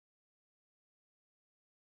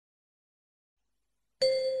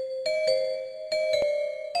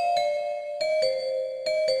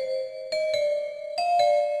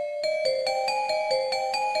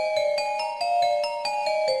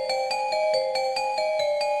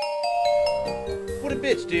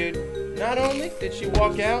bitch, dude. Not only did she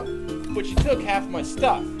walk out, but she took half my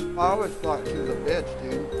stuff. I always thought she was a bitch,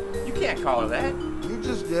 dude. You can't call her that. You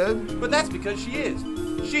just did. But that's because she is.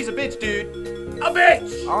 She's a bitch, dude. A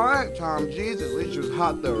bitch! Alright, Tom. Jesus, at least she was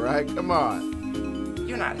hot though, right? Come on.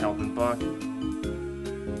 You're not helping, Buck.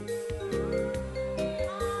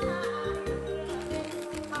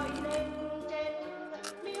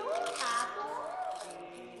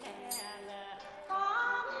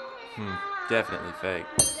 Definitely fake.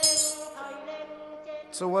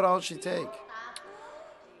 So what all did she take?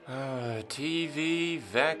 TV,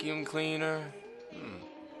 vacuum cleaner,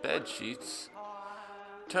 bed sheets,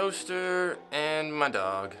 toaster, and my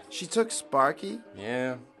dog. She took Sparky?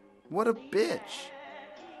 Yeah. What a bitch.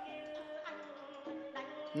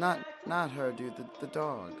 Not her, dude, the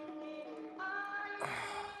dog.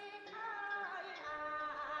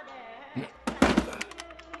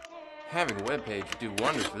 Having a webpage would do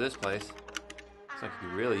wonders for this place. Looks like you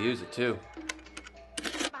could really use it too.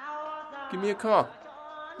 Give me a call.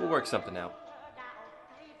 We'll work something out.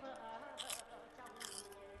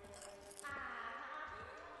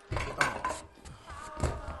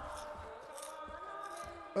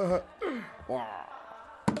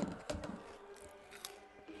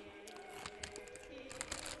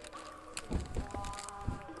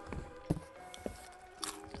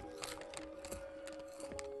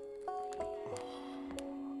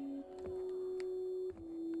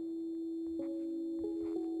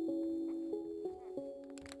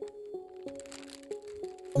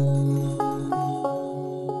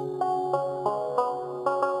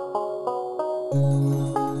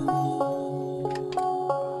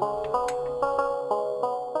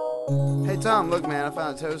 Hey Tom, look man, I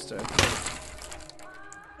found a toaster.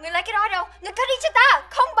 Người lấy cái đó đâu? Người cất đi cho ta.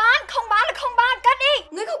 Không bán là không bán, cất đi.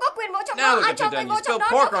 Người không có quyền vô trong đó. Now look what you've done. You spilled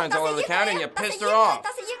pork rinds all over the counter and you pissed her off.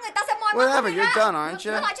 Ta sẽ giết người, ta sẽ moi Whatever, you're done, aren't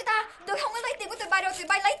you? Nói lại cho ta. Tôi không có lấy tiền của tụi bay đâu. Tụi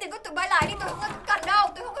bay lấy tiền của tụi bay lại đi. Tôi không có cần đâu.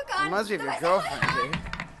 Tôi không có cần. You must be your girlfriend, dude.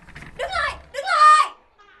 Đứng lại, đứng lại.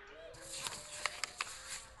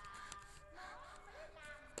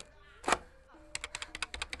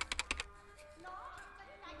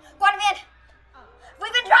 Quan viên,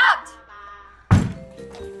 we've been dropped.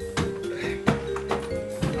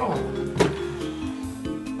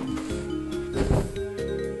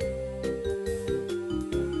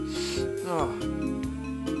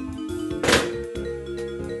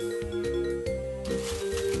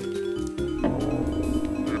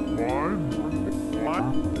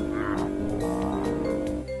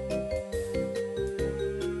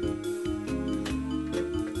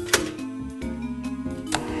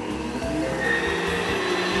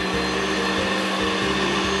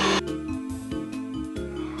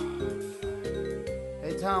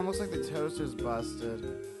 Hey Tom, looks like the toaster's busted.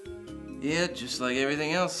 Yeah, just like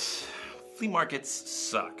everything else. Flea markets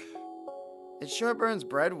suck. It sure burns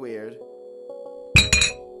bread weird.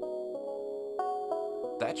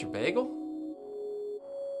 That's your bagel?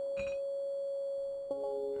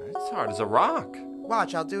 It's hard as a rock.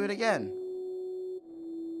 Watch, I'll do it again.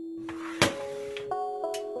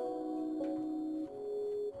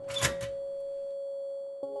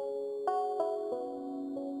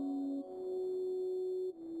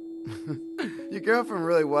 Your girlfriend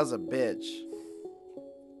really was a bitch.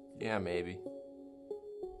 Yeah, maybe.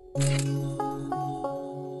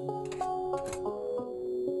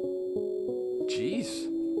 Jeez.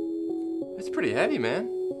 That's pretty heavy, man.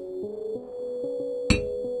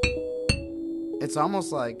 It's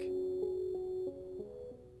almost like...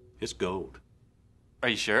 It's gold. Are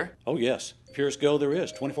you sure? Oh, yes. Purest gold there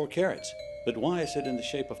is, 24 carats. But why is it in the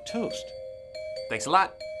shape of toast? Thanks a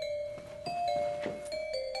lot.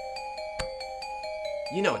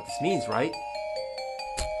 You know what this means, right?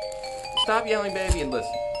 Stop yelling, baby, and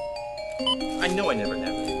listen. I know I never have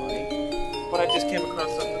any money, but I just came across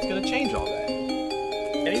something that's gonna change all that.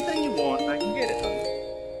 Anything you want, I can get it, honey.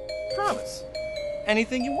 Promise.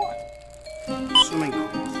 Anything you want. Swimming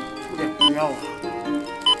pools, Yellow,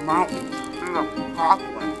 mountains,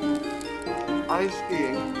 Parkland, ice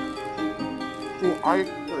skiing, pool ice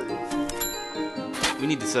cream. We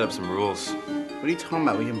need to set up some rules. What are you talking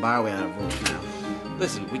about? We can buy our way out of rules now.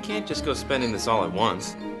 Listen, we can't just go spending this all at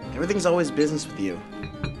once. Everything's always business with you.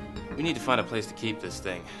 We need to find a place to keep this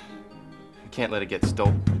thing. We can't let it get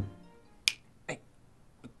stolen. Hey,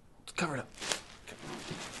 let's cover it up.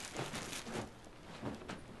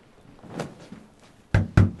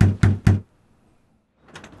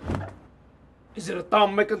 Is it a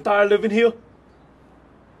Tom McIntyre living here?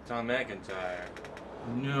 Tom McIntyre.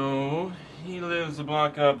 No, he lives a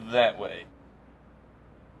block up that way.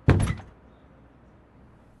 I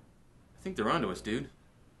think they're onto us, dude.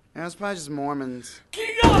 Yeah, it's probably just Mormons.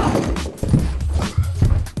 They're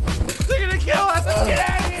gonna kill us! Let's get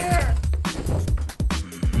out of here!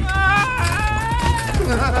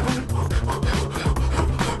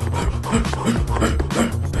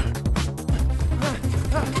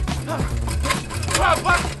 Come on,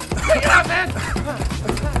 Buck! Take it out, man!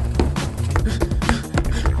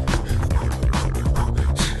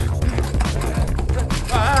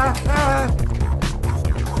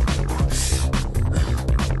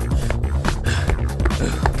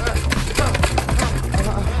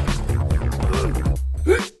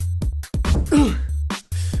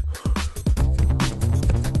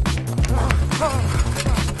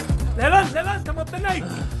 Leland, come up the night.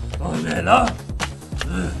 Oh, Lela.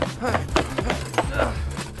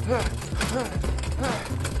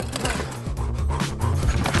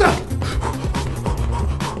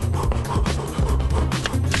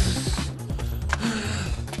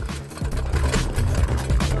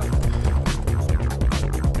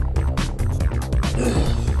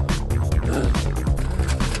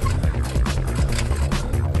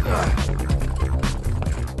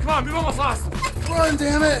 Come on, we almost lost him. Run,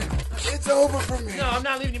 damn it! It's over for me. No, I'm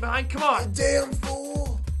not leaving you behind. Come on. Damn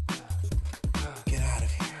fool! Get out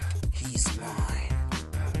of here. He's mine.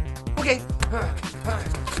 Okay.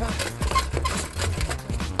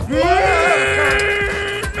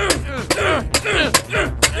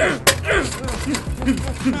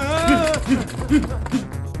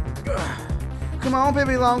 Come on,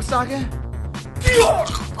 baby Longstocking.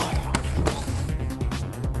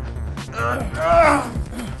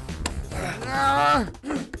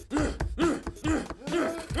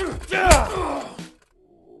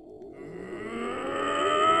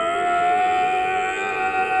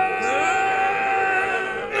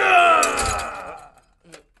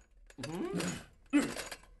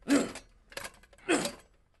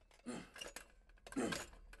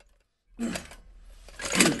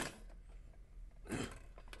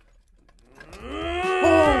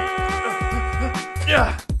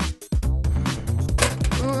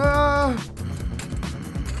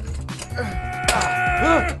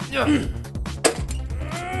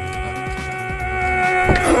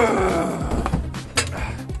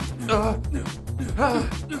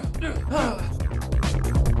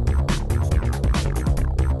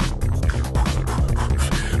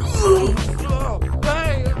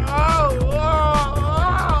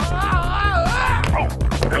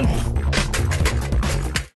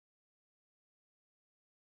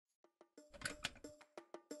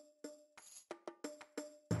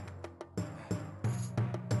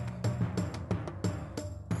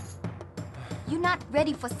 You're not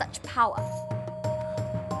ready for such power.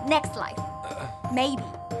 Next life, maybe.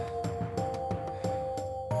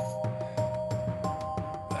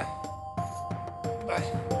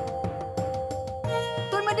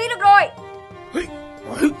 Tôi mà đi được rồi.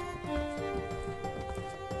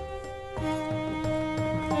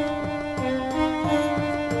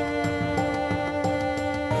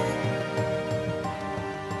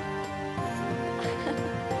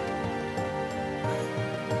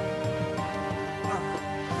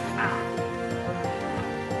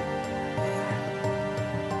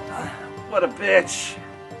 What a bitch!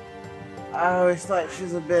 I always thought she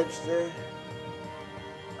was a bitch, dude.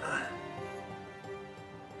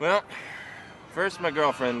 Well, first my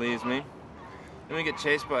girlfriend leaves me. Then we get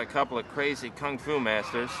chased by a couple of crazy kung fu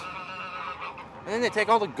masters. And then they take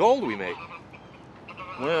all the gold we made.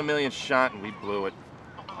 1 in a million shot and we blew it.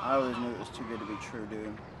 I always knew it was too good to be true,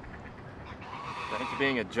 dude. Back to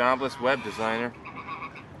being a jobless web designer.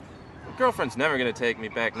 My girlfriend's never gonna take me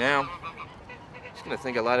back now. She's gonna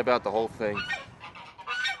think a lot about the whole thing.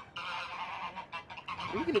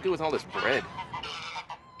 What are you gonna do with all this bread?